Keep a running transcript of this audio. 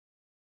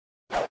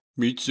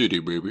Meat City,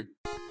 baby.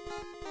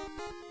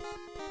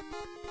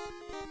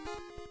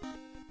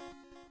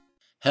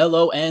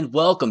 Hello and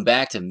welcome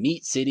back to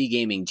Meat City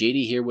Gaming.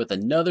 JD here with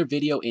another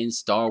video in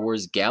Star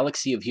Wars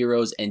Galaxy of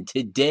Heroes, and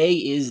today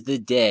is the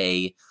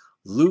day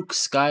Luke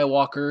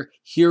Skywalker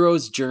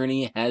Hero's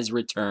Journey has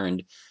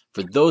returned.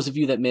 For those of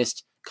you that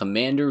missed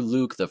Commander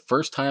Luke the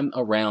first time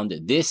around,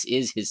 this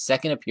is his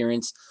second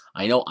appearance.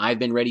 I know I've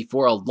been ready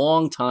for a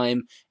long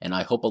time, and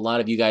I hope a lot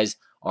of you guys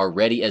are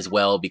ready as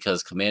well,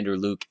 because Commander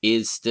Luke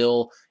is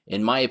still,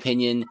 in my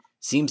opinion,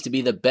 seems to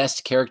be the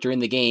best character in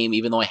the game,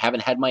 even though I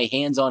haven't had my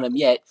hands on him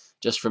yet.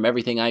 Just from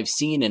everything I've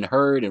seen and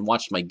heard and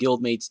watched my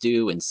guildmates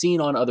do and seen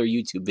on other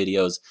YouTube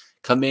videos,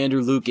 Commander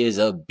Luke is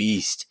a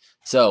beast.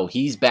 So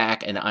he's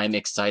back and I'm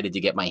excited to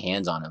get my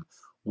hands on him.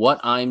 What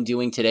I'm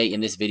doing today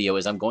in this video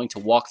is I'm going to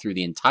walk through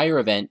the entire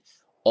event,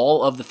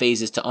 all of the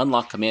phases to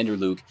unlock Commander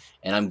Luke,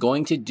 and I'm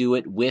going to do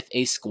it with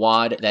a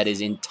squad that is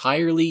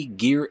entirely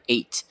Gear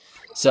 8.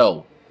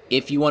 So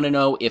if you want to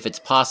know if it's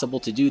possible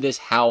to do this,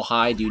 how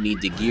high do you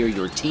need to gear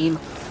your team,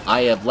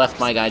 I have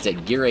left my guys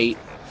at Gear 8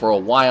 for a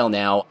while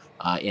now.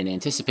 In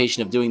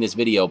anticipation of doing this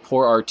video.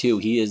 Poor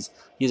R2,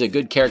 he's a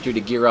good character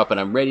to gear up, and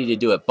I'm ready to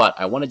do it, but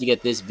I wanted to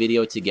get this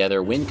video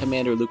together when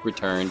Commander Luke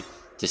returned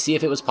to see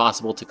if it was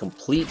possible to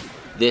complete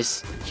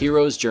this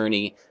hero's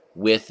journey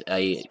with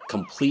a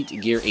complete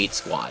Gear 8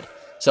 squad.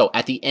 So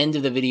at the end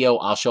of the video,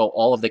 I'll show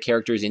all of the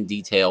characters in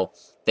detail.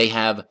 They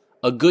have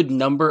a good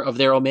number of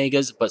their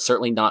Omegas, but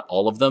certainly not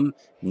all of them.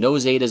 No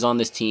Zetas on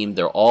this team.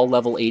 They're all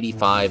level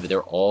 85.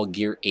 They're all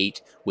Gear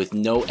 8 with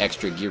no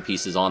extra gear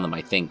pieces on them,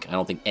 I think. I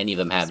don't think any of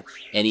them have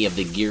any of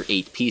the Gear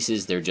 8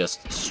 pieces. They're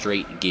just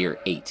straight Gear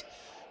 8.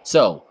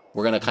 So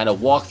we're going to kind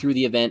of walk through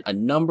the event. A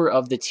number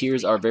of the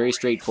tiers are very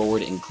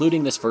straightforward,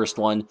 including this first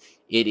one.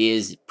 It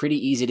is pretty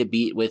easy to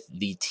beat with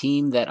the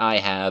team that I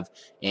have,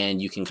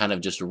 and you can kind of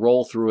just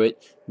roll through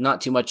it.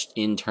 Not too much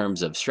in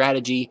terms of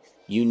strategy.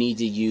 You need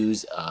to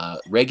use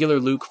regular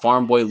Luke,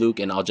 Farmboy Luke,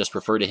 and I'll just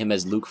refer to him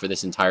as Luke for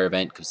this entire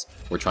event because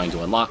we're trying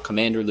to unlock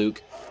Commander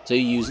Luke. So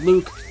you use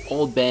Luke,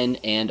 Old Ben,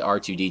 and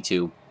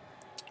R2-D2.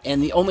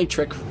 And the only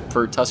trick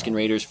for Tusken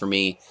Raiders for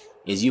me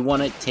is you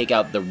want to take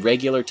out the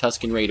regular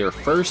Tusken Raider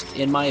first,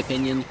 in my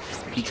opinion,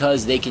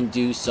 because they can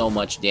do so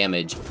much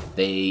damage.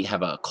 They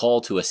have a call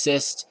to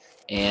assist,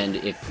 and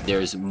if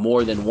there's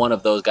more than one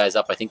of those guys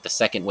up, I think the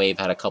second wave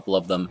had a couple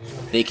of them,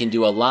 they can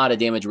do a lot of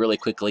damage really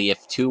quickly.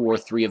 If 2 or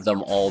 3 of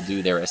them all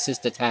do their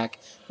assist attack,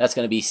 that's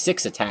going to be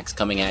 6 attacks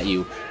coming at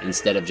you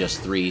instead of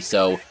just 3,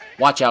 so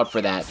watch out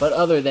for that. But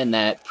other than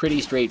that,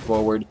 pretty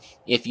straightforward.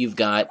 If you've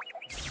got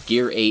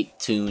Gear 8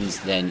 tunes,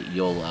 then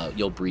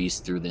you'll breeze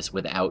through this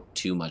without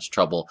too much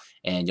trouble,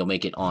 and you'll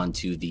make it on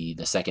to the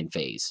second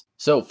phase.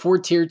 So for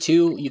Tier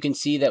 2, you can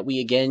see that we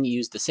again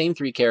use the same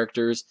 3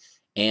 characters,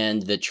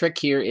 and the trick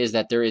here is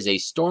that there is a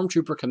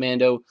Stormtrooper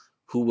Commando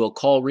who will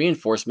call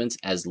reinforcements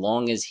as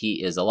long as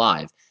he is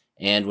alive.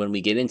 And when we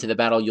get into the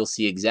battle, you'll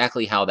see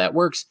exactly how that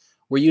works.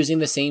 We're using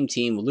the same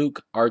team,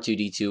 Luke,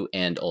 R2-D2,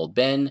 and Old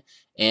Ben,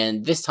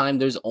 and this time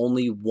there's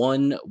only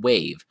one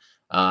wave.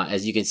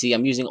 As you can see,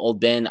 I'm using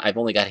Old Ben. I've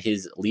only got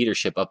his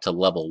leadership up to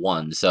level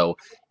 1, so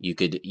you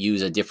could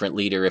use a different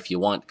leader if you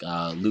want.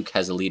 Luke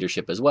has a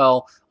leadership as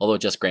well, although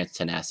it just grants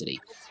tenacity.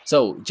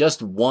 So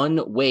just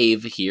one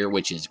wave here,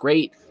 which is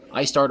great.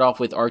 I start off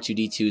with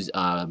R2-D2's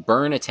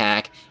burn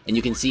attack, and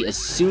you can see as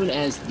soon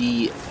as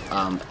the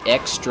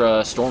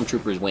extra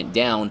Stormtroopers went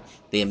down,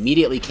 they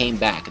immediately came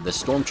back. The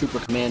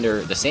Stormtrooper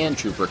commander, the Sand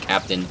Trooper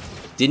captain,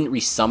 didn't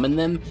resummon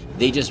them.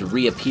 They just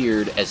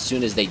reappeared as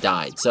soon as they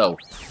died. So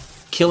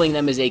killing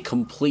them is a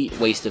complete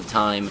waste of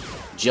time.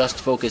 Just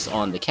focus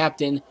on the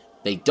captain.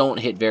 They don't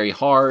hit very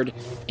hard,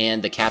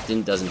 and the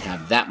captain doesn't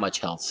have that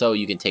much health, so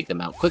you can take them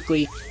out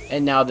quickly.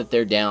 And now that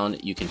they're down,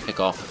 you can pick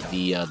off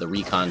the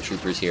recon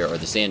troopers here, or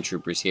the sand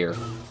troopers here,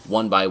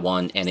 one by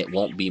one, and it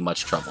won't be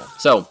much trouble.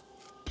 So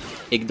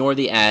ignore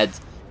the ads,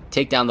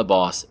 take down the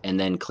boss, and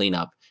then clean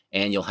up,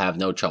 and you'll have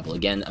no trouble.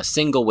 Again, a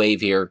single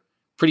wave here,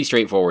 pretty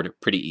straightforward,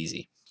 pretty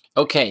easy.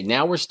 Okay,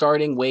 now we're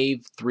starting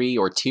wave 3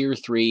 or tier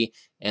 3,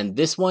 and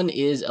this one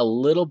is a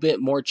little bit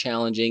more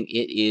challenging.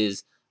 It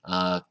is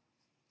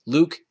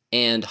Luke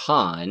and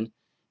Han,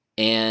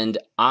 and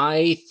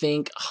I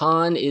think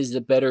Han is the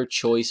better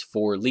choice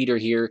for leader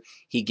here.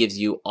 He gives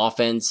you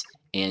offense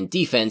and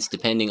defense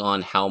depending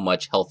on how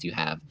much health you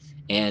have,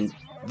 and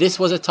this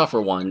was a tougher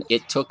one.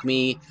 It took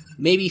me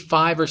maybe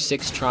 5 or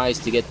 6 tries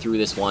to get through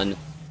this one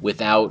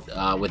without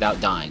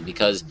dying,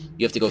 because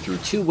you have to go through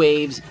 2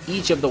 waves.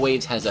 Each of the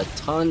waves has a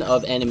ton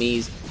of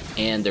enemies,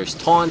 and there's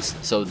taunts,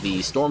 so the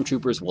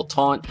Stormtroopers will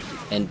taunt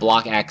and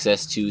block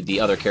access to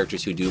the other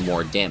characters who do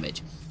more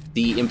damage.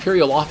 The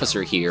Imperial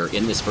officer here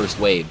in this first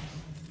wave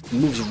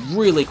moves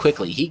really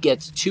quickly. He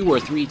gets 2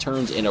 or 3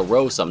 turns in a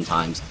row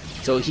sometimes,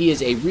 so he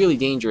is a really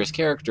dangerous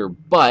character,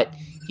 but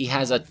he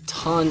has a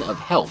ton of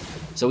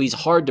health, so he's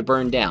hard to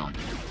burn down.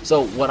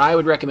 So what I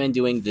would recommend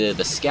doing,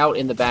 the scout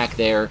in the back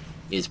there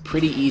is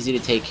pretty easy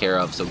to take care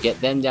of, so get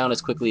them down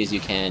as quickly as you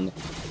can.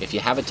 If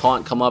you have a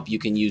taunt come up, you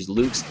can use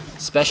Luke's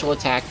special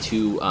attack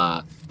to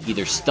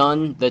either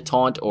stun the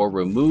taunt or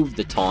remove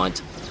the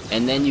taunt,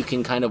 and then you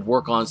can kind of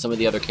work on some of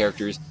the other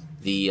characters.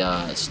 The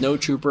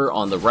Snowtrooper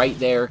on the right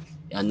there,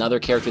 another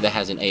character that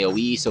has an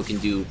AoE, so can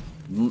do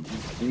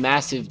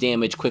massive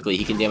damage quickly.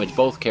 He can damage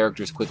both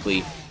characters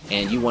quickly,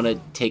 and you want to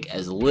take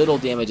as little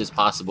damage as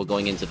possible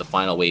going into the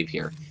final wave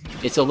here.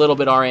 It's a little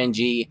bit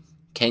RNG.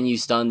 Can you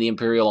stun the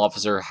Imperial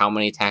officer? How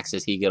many attacks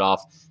does he get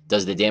off?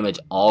 Does the damage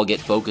all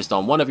get focused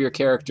on one of your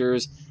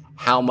characters?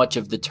 How much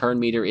of the turn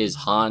meter is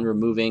Han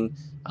removing?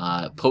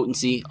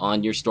 Potency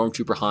on your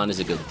Stormtrooper Han is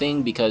a good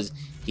thing because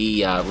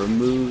he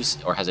removes,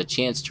 or has a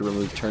chance to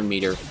remove, turn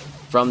meter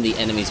from the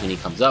enemies when he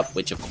comes up,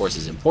 which of course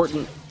is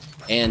important.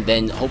 And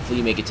then hopefully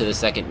you make it to the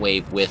second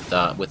wave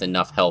with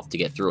enough health to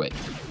get through it.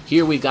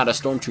 Here we've got a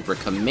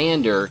Stormtrooper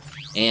Commander,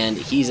 and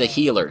he's a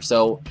healer,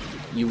 so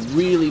you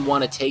really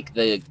want to take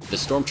the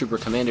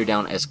Stormtrooper Commander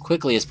down as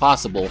quickly as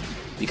possible,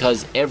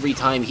 because every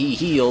time he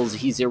heals,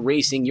 he's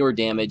erasing your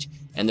damage,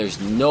 and there's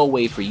no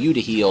way for you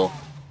to heal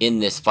in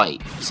this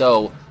fight.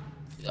 So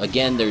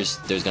again, there's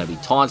going to be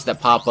taunts that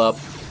pop up.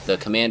 The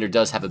Commander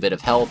does have a bit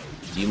of health.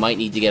 You might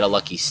need to get a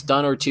lucky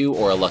stun or two,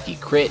 or a lucky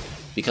crit,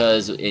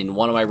 because in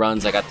one of my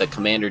runs I got the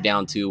Commander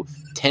down to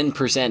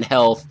 10%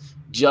 health,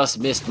 just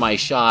missed my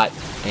shot,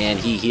 and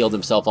he healed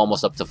himself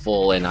almost up to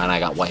full, and I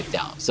got wiped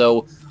out.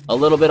 So a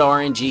little bit of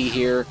RNG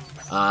here.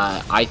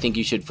 I think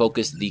you should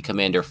focus the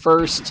Commander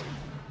first,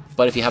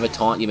 but if you have a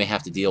taunt, you may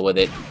have to deal with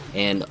it.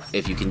 And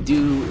if you can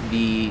do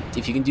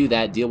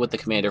that, deal with the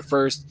Commander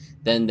first,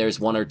 then there's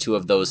one or two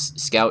of those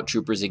Scout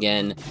Troopers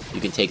again.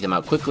 You can take them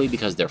out quickly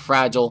because they're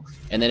fragile.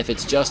 And then if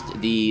it's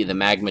just the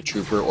Magma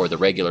Trooper or the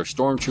regular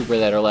Stormtrooper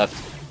that are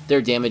left,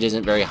 their damage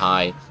isn't very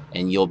high,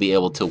 and you'll be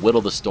able to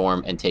whittle the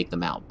storm and take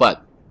them out.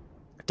 But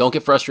don't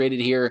get frustrated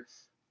here.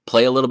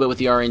 Play a little bit with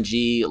the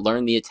RNG,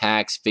 learn the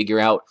attacks, figure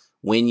out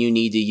when you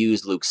need to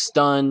use Luke's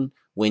stun,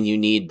 when you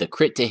need the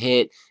crit to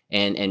hit,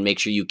 and make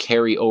sure you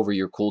carry over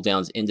your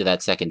cooldowns into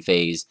that second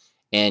phase,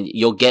 and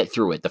you'll get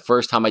through it. The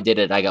first time I did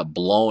it, I got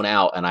blown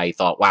out, and I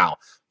thought, wow,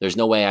 there's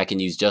no way I can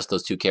use just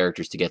those two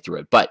characters to get through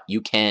it. But you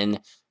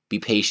can be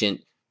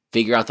patient,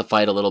 figure out the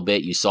fight a little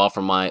bit. You saw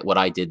from what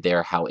I did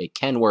there how it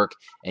can work,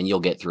 and you'll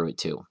get through it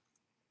too.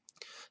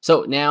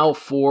 So now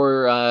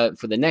for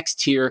the next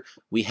tier,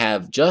 we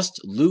have just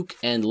Luke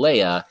and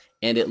Leia,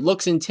 and it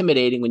looks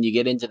intimidating when you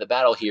get into the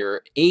battle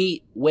here.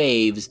 8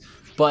 waves,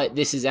 but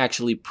this is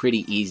actually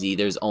pretty easy.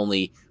 There's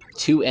only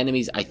 2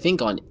 enemies, I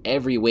think, on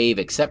every wave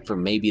except for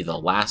maybe the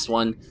last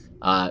one.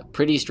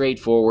 Pretty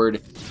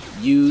straightforward.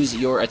 Use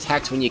your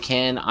attacks when you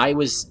can. I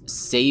was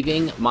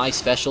saving my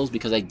specials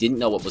because I didn't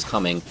know what was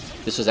coming.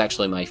 This was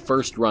actually my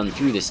first run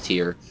through this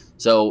tier.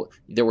 So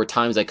there were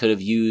times I could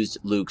have used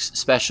Luke's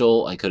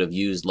special, I could have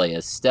used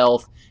Leia's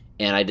stealth,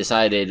 and I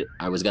decided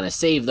I was going to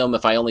save them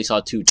if I only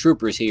saw 2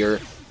 troopers here,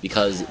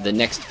 because the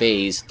next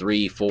phase,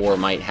 3, 4,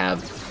 might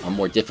have a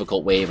more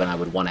difficult wave, and I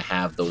would want to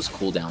have those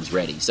cooldowns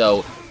ready.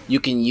 So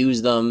you can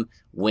use them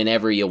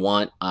whenever you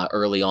want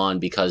early on,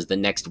 because the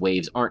next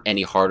waves aren't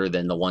any harder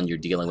than the one you're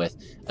dealing with.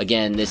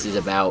 Again, this is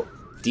about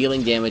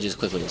dealing damage as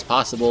quickly as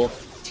possible,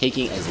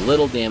 taking as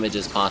little damage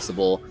as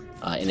possible,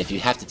 and if you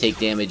have to take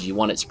damage, you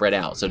want it spread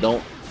out. So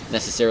don't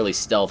necessarily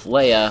stealth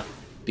Leia,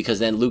 because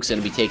then Luke's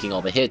going to be taking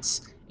all the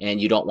hits, and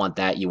you don't want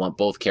that. You want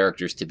both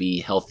characters to be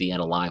healthy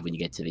and alive when you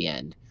get to the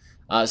end.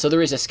 So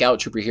there is a Scout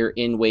Trooper here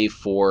in Wave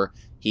 4.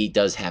 He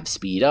does have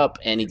speed up,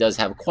 and he does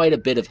have quite a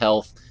bit of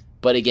health,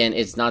 but again,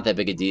 it's not that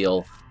big a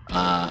deal.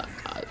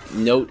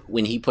 Note,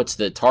 when he puts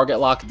the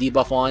target lock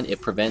debuff on, it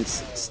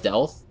prevents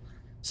stealth,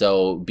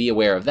 so be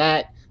aware of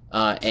that,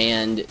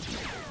 and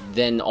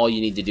then all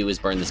you need to do is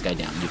burn this guy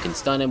down. You can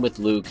stun him with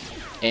Luke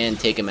and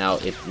take him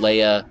out. If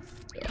Leia,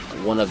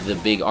 one of the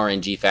big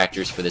RNG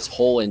factors for this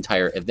whole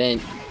entire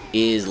event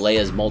is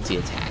Leia's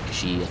multi-attack.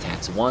 She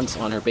attacks once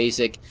on her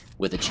basic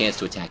with a chance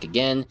to attack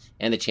again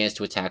and a chance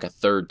to attack a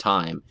 3rd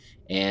time.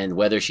 And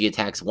whether she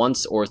attacks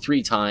once or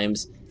 3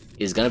 times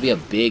is going to be a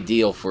big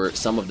deal for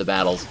some of the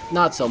battles.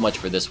 Not so much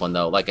for this one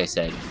though. Like I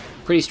said,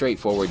 pretty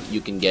straightforward.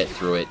 You can get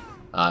through it.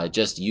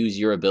 Just use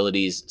your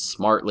abilities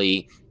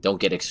smartly. Don't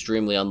get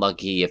extremely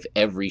unlucky. If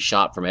every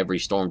shot from every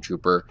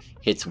Stormtrooper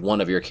hits one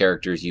of your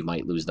characters, you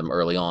might lose them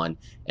early on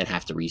and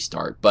have to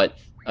restart. But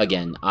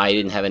again, I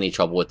didn't have any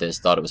trouble with this.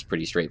 Thought it was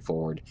pretty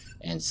straightforward.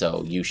 And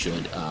so you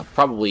should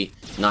probably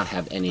not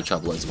have any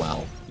trouble as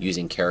well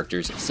using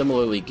characters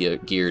similarly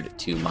geared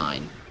to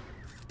mine.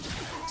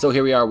 So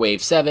here we are,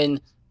 Wave 7.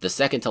 The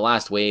second to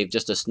last wave,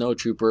 just a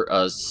Snowtrooper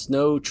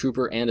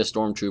and a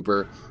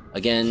Stormtrooper.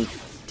 Again,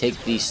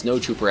 take the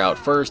Snowtrooper out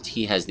first.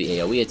 He has the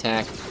AoE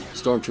attack.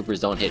 Stormtroopers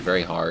don't hit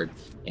very hard.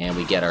 And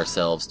we get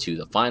ourselves to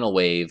the final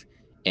wave.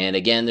 And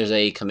again, there's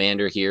a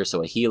Commander here,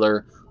 so a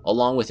healer,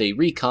 along with a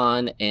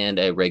Recon and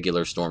a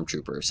regular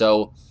Stormtrooper.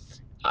 So,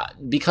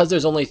 because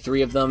there's only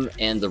 3 of them,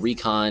 and the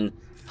Recon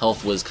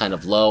health was kind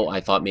of low, I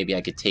thought maybe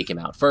I could take him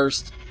out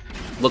first.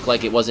 Looked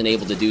like it wasn't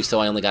able to do so.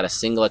 I only got a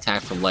single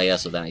attack from Leia,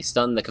 so then I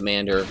stunned the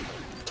Commander.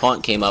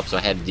 Taunt came up, so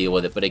I had to deal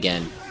with it. But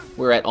again,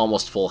 we're at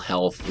almost full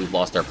health. We've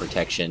lost our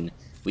protection.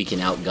 We can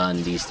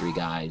outgun these 3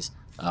 guys.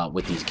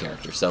 with these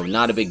characters. So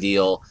not a big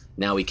deal.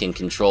 Now we can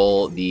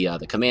control the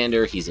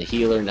commander. He's a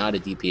healer, not a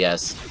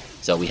DPS.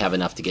 So we have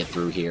enough to get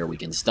through here. We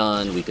can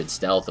stun, we could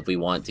stealth if we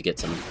want to get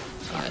some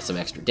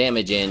extra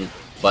damage in.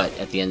 But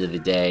at the end of the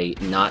day,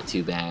 not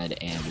too bad.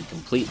 And we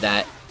complete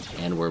that,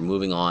 and we're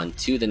moving on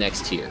to the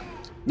next tier.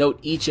 Note,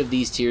 each of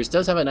these tiers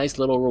does have a nice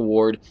little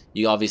reward.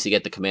 You obviously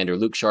get the Commander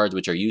Luke shards,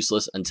 which are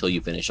useless until you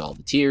finish all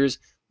the tiers.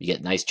 You get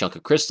a nice chunk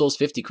of crystals.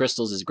 50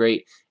 crystals is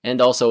great. And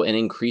also an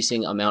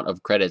increasing amount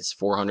of credits,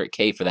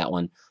 400k for that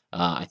one.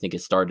 I think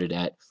it started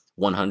at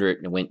 100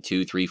 and it went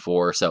 2, 3,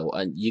 4. So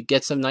you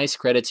get some nice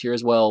credits here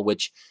as well,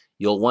 which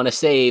you'll want to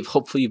save.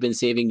 Hopefully you've been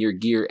saving your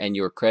gear and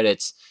your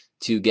credits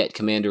to get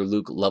Commander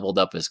Luke leveled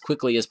up as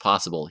quickly as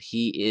possible.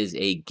 He is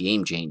a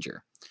game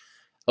changer.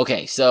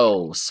 Okay,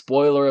 so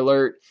spoiler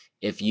alert.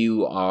 If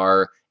you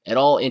are at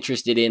all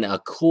interested in a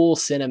cool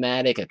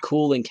cinematic, a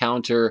cool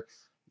encounter,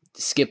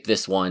 skip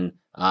this one.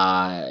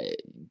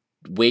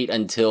 Wait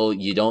until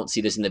you don't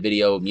see this in the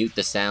video, mute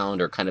the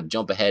sound, or kind of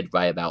jump ahead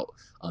by about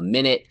a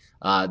minute.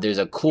 There's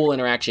a cool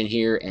interaction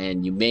here,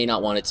 and you may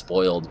not want it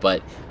spoiled,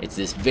 but it's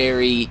this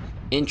very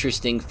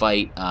interesting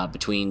fight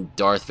between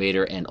Darth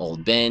Vader and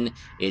Old Ben.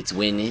 It's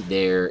when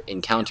their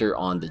encounter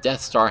on the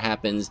Death Star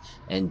happens,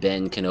 and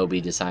Ben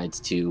Kenobi decides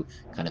to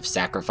kind of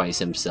sacrifice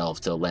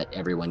himself to let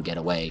everyone get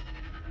away.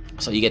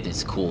 So you get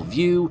this cool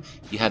view,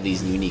 you have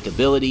these unique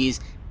abilities,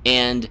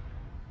 and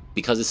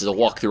because this is a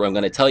walkthrough, I'm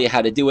going to tell you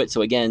how to do it.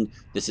 So again,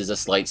 this is a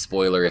slight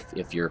spoiler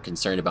if you're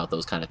concerned about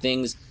those kind of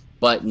things.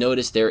 But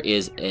notice there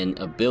is an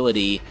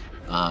ability,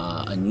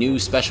 a new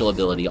special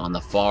ability on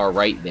the far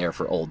right there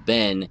for Old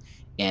Ben,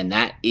 and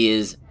that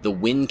is the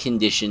win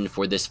condition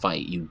for this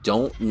fight. You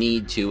don't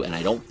need to, and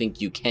I don't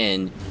think you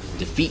can,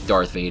 defeat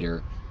Darth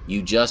Vader.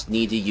 You just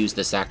need to use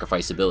the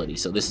sacrifice ability.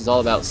 So this is all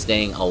about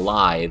staying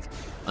alive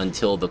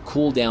until the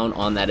cooldown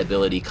on that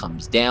ability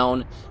comes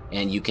down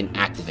and you can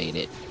activate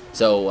it.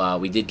 So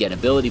we did get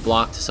ability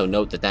blocked, so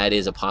note that that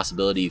is a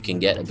possibility. You can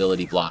get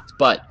ability blocked,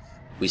 but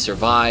we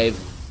survived,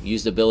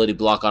 used ability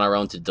block on our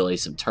own to delay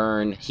some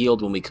turn,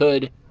 healed when we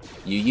could.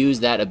 You use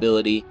that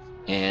ability,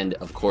 and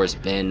of course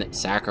Ben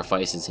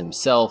sacrifices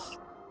himself,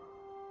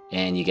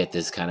 and you get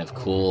this kind of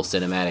cool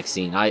cinematic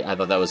scene. I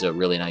thought that was a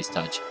really nice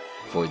touch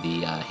for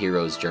the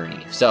hero's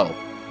journey. So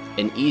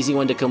an easy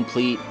one to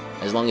complete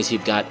as long as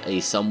you've got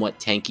a somewhat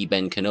tanky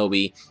Ben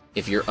Kenobi.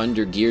 If you're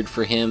under geared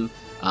for him,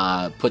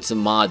 put some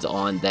mods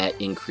on that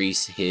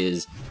increase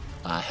his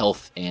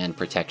health and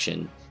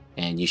protection,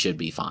 and you should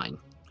be fine.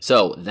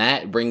 So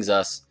that brings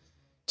us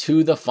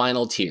to the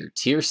final tier,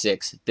 tier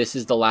 6. This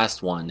is the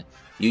last one.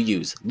 You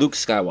use Luke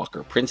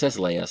Skywalker, Princess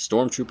Leia,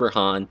 Stormtrooper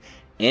Han,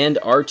 and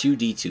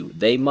R2-D2.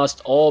 They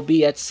must all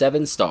be at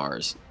 7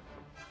 stars.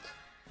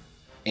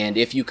 And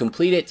if you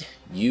complete it,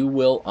 you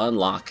will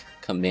unlock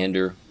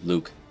Commander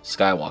Luke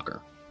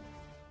Skywalker.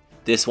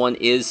 This one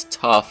is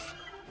tough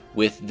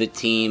with the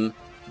team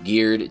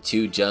geared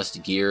to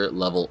just gear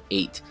level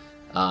 8.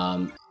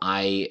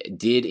 I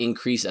did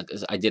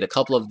a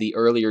couple of the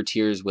earlier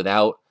tiers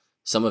without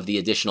some of the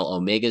additional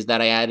omegas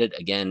that I added.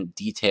 Again,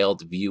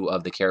 detailed view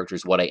of the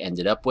characters, what I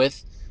ended up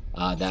with,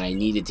 that I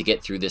needed to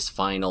get through this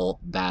final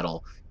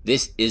battle.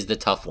 This is the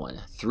tough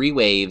one. 3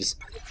 waves.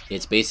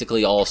 It's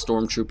basically all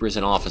stormtroopers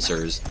and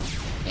officers,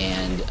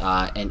 and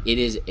it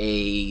is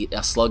a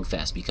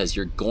slugfest because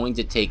you're going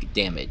to take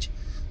damage.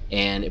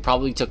 And it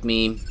probably took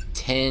me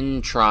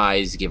 10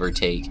 tries, give or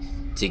take,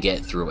 to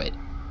get through it.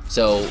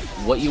 So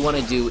what you want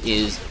to do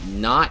is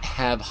not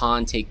have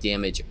Han take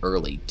damage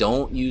early.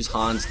 Don't use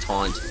Han's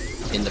taunt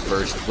in the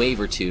first wave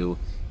or 2,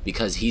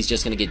 because he's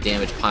just going to get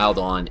damage piled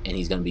on and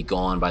he's going to be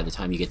gone by the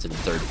time you get to the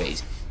 3rd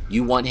phase.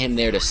 You want him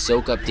there to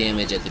soak up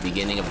damage at the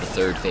beginning of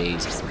the 3rd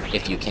phase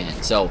if you can.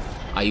 So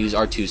I use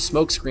R2's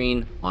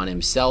smokescreen on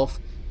himself.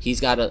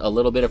 He's got a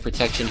little bit of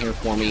protection here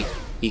for me.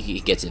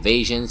 He gets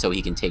evasion, so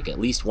he can take at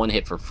least 1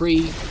 hit for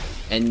free.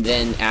 And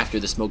then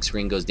after the smoke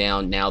screen goes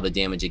down, now the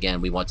damage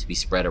again we want to be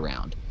spread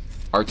around.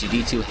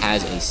 R2-D2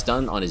 has a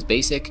stun on his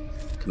basic.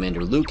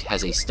 Commander Luke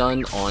has a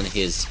stun on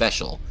his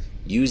special.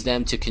 Use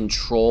them to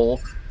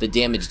control the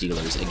damage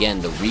dealers.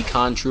 Again, the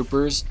recon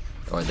troopers,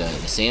 or the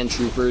sand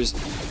troopers,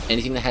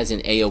 anything that has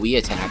an AoE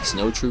attack,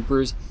 snow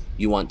troopers,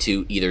 you want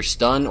to either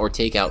stun or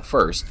take out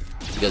first,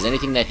 because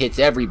anything that hits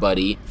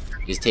everybody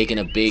is taking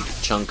a big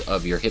chunk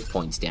of your hit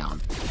points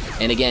down.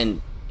 And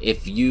again,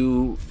 if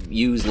you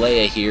use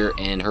Leia here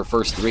and her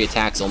first 3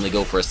 attacks only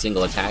go for a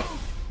single attack,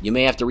 you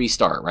may have to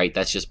restart, right?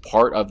 That's just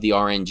part of the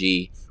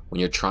RNG when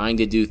you're trying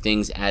to do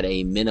things at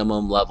a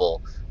minimum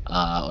level,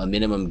 a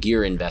minimum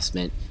gear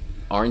investment.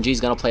 RNG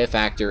is going to play a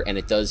factor, and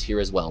it does here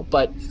as well,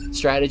 but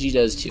strategy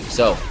does too.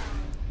 So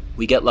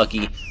we get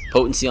lucky.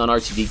 Potency on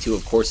R2-D2,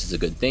 of course, is a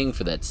good thing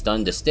for that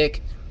stun to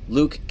stick.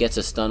 Luke gets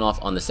a stun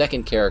off on the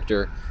second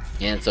character,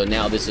 and so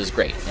now this is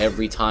great.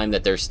 Every time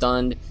that they're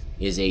stunned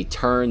is a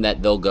turn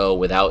that they'll go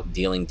without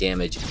dealing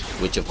damage,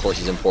 which of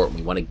course is important.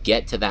 We want to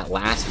get to that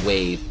last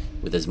wave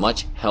with as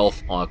much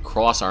health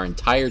across our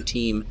entire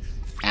team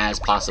as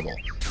possible.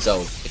 So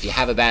if you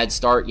have a bad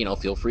start,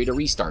 feel free to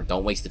restart.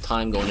 Don't waste the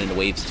time going into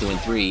waves 2 and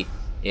 3.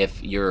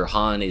 if your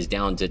Han is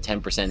down to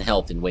 10%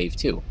 health in wave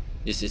 2.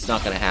 It's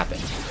not going to happen.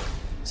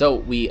 So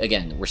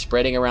we're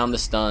spreading around the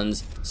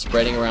stuns,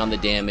 spreading around the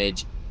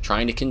damage,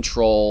 trying to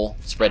control,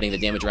 spreading the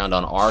damage around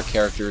on our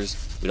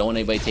characters. We don't want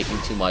anybody taking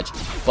too much,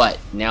 but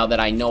now that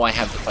I know I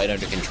have the fight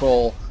under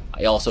control,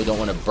 I also don't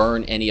want to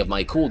burn any of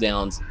my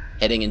cooldowns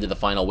heading into the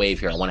final wave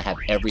here. I want to have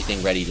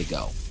everything ready to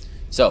go.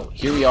 So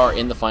here we are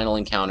in the final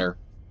encounter,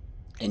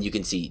 and you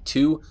can see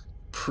 2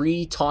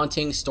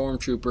 pre-taunting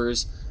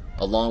stormtroopers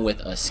along with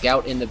a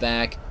scout in the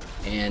back,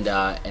 and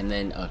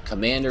then a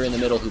commander in the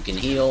middle who can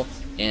heal,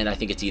 and I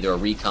think it's either a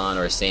recon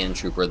or a sand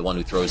trooper, the one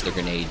who throws the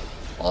grenade,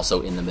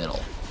 also in the middle.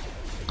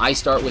 I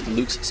start with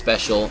Luke's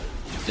special.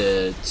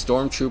 The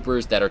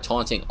stormtroopers that are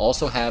taunting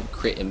also have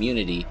crit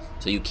immunity,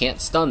 so you can't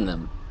stun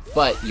them,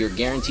 but you're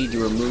guaranteed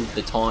to remove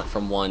the taunt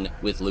from one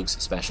with Luke's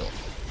special.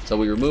 So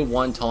we remove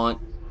one taunt,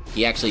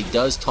 he actually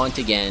does taunt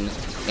again,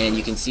 and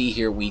you can see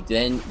here we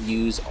then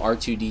use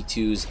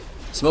R2-D2's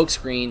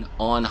smokescreen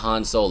on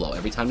Han Solo.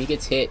 Every time he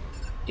gets hit,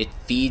 it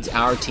feeds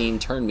our team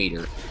turn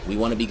meter. We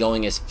want to be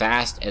going as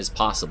fast as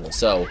possible.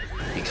 So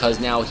because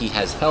now he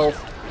has health,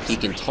 he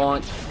can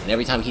taunt, and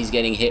every time he's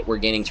getting hit, we're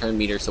gaining turn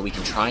meter, so we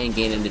can try and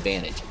gain an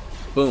advantage.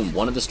 Boom,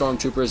 one of the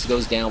stormtroopers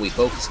goes down, we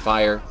focus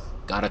fire,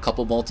 got a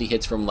couple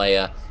multi-hits from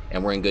Leia,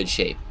 and we're in good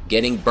shape.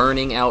 Getting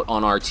burning out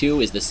on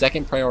R2 is the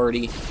second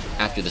priority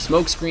after the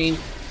smokescreen.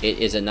 It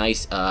is a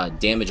nice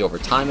damage over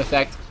time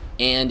effect,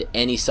 and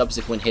any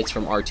subsequent hits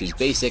from R2's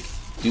basic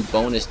do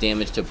bonus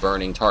damage to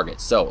burning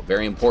targets. So,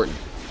 very important.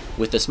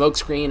 With the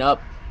smokescreen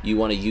up, you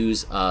want to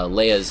use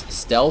Leia's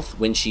stealth.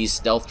 When she's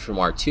stealthed from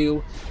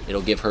R2,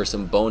 it'll give her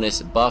some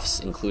bonus buffs,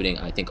 including,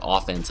 I think,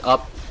 offense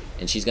up,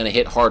 and she's going to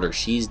hit harder.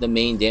 She's the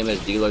main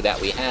damage dealer that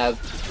we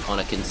have on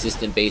a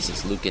consistent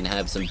basis. Luke can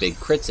have some big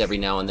crits every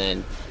now and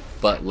then,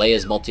 but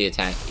Leia's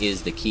multi-attack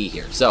is the key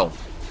here. So,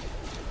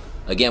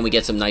 again, we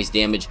get some nice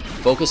damage.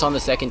 Focus on the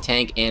second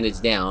tank, and it's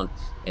down.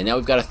 And now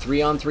we've got a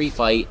 3-on-3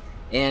 fight,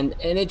 and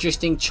an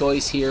interesting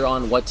choice here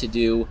on what to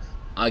do.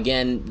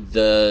 Again,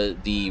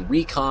 the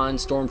recon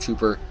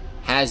stormtrooper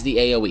has the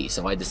AoE,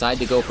 so I decide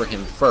to go for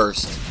him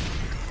first,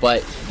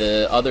 but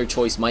the other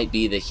choice might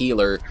be the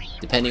healer,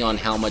 depending on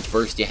how much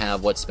burst you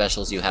have, what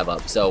specials you have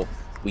up. So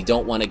we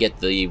don't want to get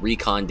the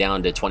recon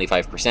down to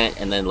 25%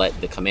 and then let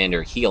the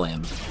commander heal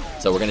him.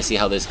 So we're going to see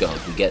how this goes.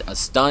 We get a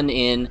stun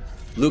in.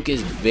 Luke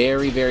is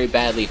very, very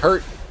badly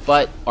hurt,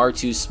 but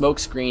R2's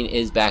smokescreen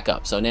is back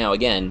up. So now,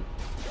 again,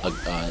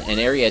 an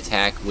area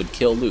attack would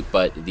kill Luke,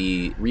 but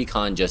the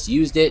recon just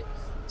used it,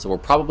 so we're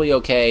probably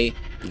okay.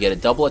 We get a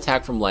double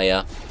attack from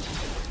Leia.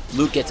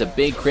 Luke gets a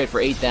big crit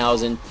for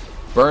 8,000.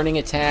 Burning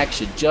attack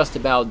should just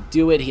about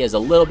do it. He has a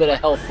little bit of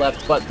health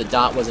left, but the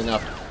dot was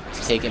enough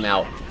to take him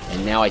out.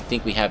 And now I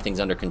think we have things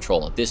under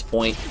control. At this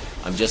point,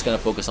 I'm just going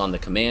to focus on the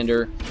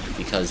commander,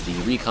 because the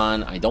recon,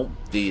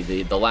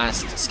 the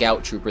last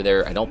scout trooper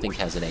there, I don't think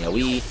has an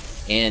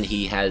AoE, and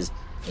he has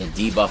a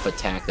debuff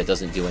attack that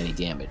doesn't do any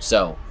damage.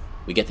 So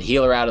we get the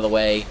healer out of the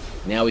way.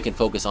 Now we can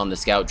focus on the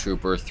scout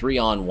trooper.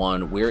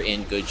 3-on-1. We're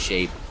in good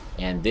shape.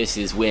 And this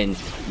is when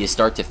you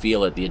start to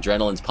feel it. The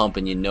adrenaline's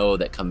pumping. You know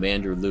that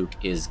Commander Luke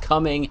is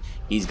coming.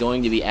 He's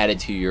going to be added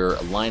to your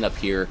lineup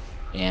here,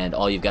 and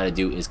all you've got to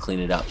do is clean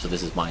it up. So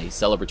this is my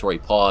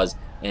celebratory pause,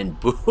 and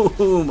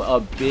boom, a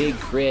big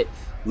crit.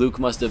 Luke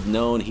must have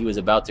known he was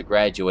about to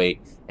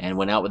graduate and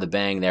went out with a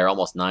bang there.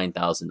 Almost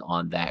 9,000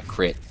 on that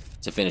crit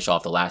to finish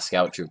off the last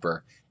scout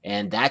trooper.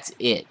 And that's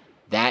it.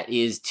 That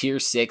is tier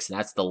 6.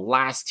 That's the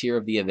last tier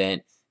of the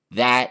event.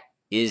 That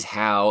is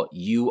how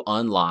you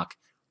unlock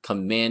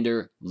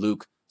Commander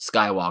Luke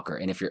Skywalker.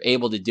 And if you're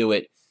able to do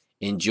it,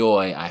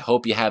 enjoy. I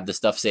hope you have the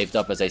stuff saved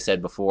up, as I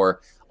said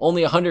before.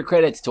 Only 100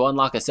 credits to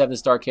unlock a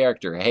 7-star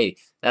character. Hey,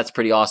 that's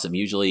pretty awesome.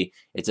 Usually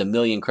it's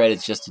 1,000,000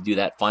 credits just to do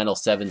that final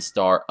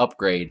 7-star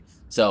upgrade.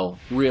 So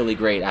really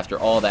great. After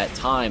all that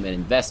time and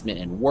investment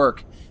and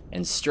work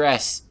and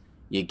stress,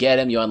 you get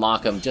him, you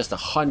unlock him, just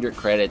 100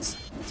 credits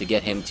to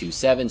get him to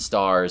 7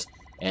 stars.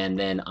 And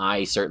then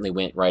I certainly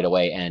went right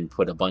away and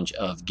put a bunch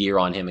of gear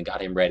on him and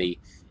got him ready,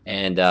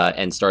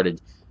 and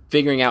started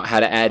figuring out how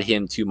to add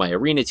him to my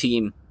arena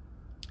team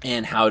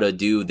and how to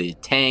do the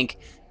tank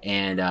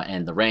and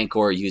the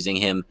Rancor using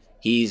him.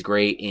 He's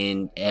great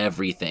in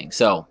everything.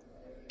 So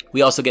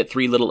we also get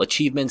 3 little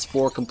achievements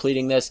for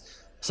completing this,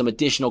 some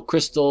additional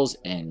crystals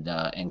and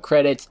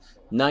credits.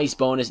 Nice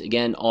bonus.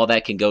 Again, all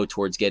that can go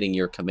towards getting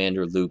your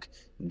Commander Luke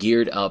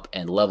geared up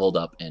and leveled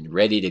up and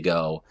ready to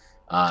go.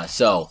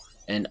 So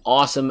an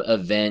awesome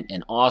event,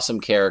 an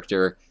awesome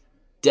character.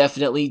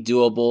 Definitely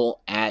doable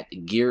at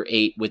Gear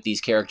 8 with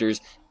these characters,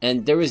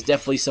 and there is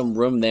definitely some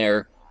room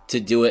there to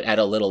do it at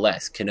a little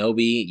less.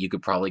 Kenobi, you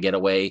could probably get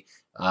away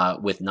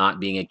with not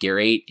being at Gear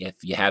 8 if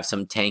you have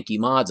some tanky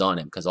mods on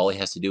him, because all he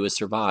has to do is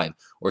survive,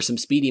 or some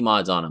speedy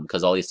mods on him,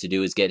 because all he has to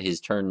do is get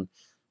his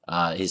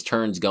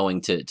turns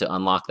going to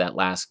unlock that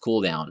last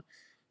cooldown.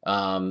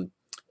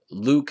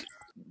 Luke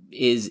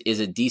is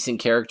a decent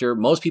character.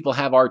 Most people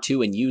have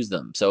R2 and use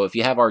them, so if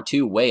you have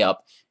R2 way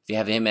up, if you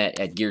have him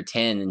at Gear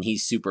 10 and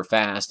he's super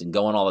fast and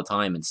going all the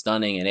time and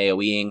stunning and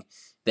AoEing,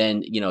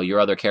 then, you know, your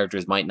other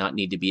characters might not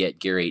need to be at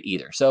gear 8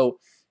 either. So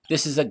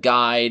this is a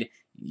guide.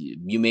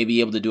 You may be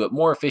able to do it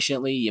more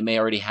efficiently. You may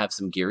already have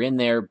some gear in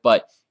there,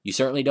 but you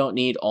certainly don't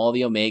need all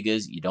the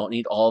Omegas. You don't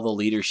need all the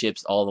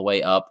leaderships all the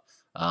way up.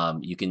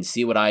 You can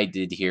see what I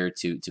did here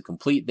to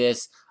complete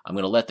this. I'm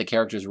going to let the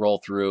characters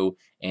roll through,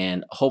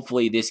 and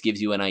hopefully this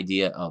gives you an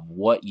idea of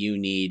what you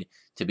need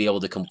to be able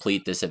to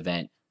complete this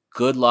event.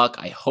 Good luck.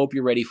 I hope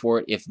you're ready for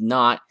it. If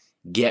not,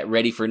 get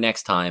ready for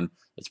next time.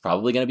 It's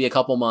probably going to be a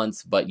couple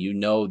months, but you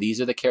know these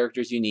are the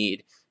characters you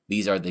need.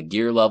 These are the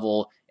gear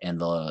level and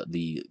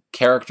the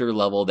character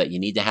level that you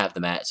need to have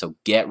them at. So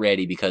get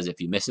ready, because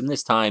if you miss them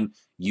this time,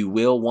 you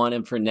will want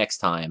them for next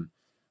time.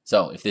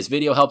 So if this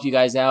video helped you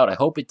guys out, I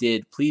hope it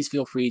did. Please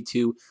feel free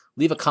to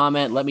leave a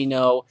comment. Let me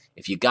know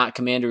if you got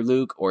Commander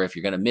Luke or if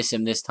you're going to miss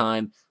him this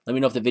time. Let me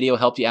know if the video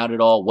helped you out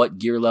at all. What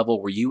gear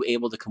level were you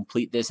able to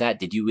complete this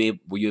at?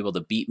 Were you able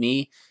to beat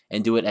me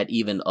and do it at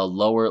even a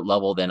lower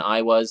level than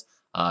I was?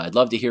 I'd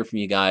love to hear from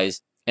you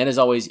guys. And as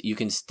always, you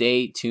can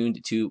stay tuned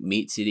to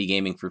Meat City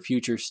Gaming for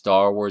future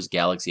Star Wars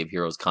Galaxy of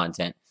Heroes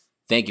content.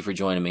 Thank you for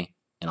joining me,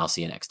 and I'll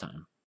see you next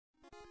time.